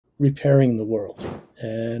repairing the world.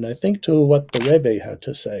 And I think to what the Rebbe had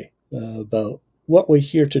to say about what we're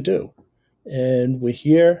here to do. And we're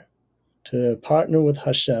here to partner with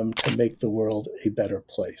Hashem to make the world a better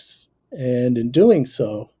place. And in doing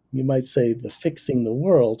so, you might say the fixing the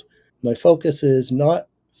world, my focus is not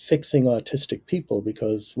fixing autistic people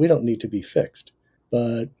because we don't need to be fixed,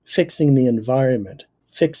 but fixing the environment,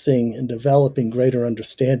 fixing and developing greater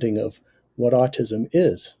understanding of what autism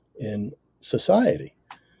is in society.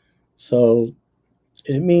 So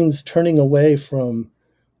it means turning away from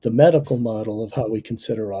the medical model of how we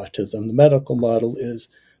consider autism. The medical model is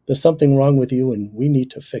there's something wrong with you and we need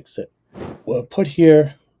to fix it. We're put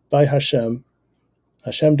here by Hashem.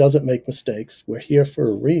 Hashem doesn't make mistakes. We're here for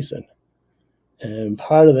a reason. And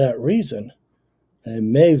part of that reason, it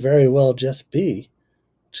may very well just be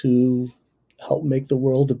to help make the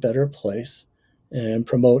world a better place and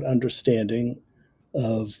promote understanding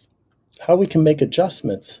of how we can make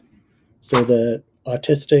adjustments so that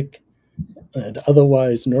autistic and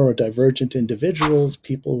otherwise neurodivergent individuals,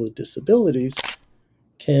 people with disabilities,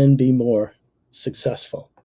 can be more successful.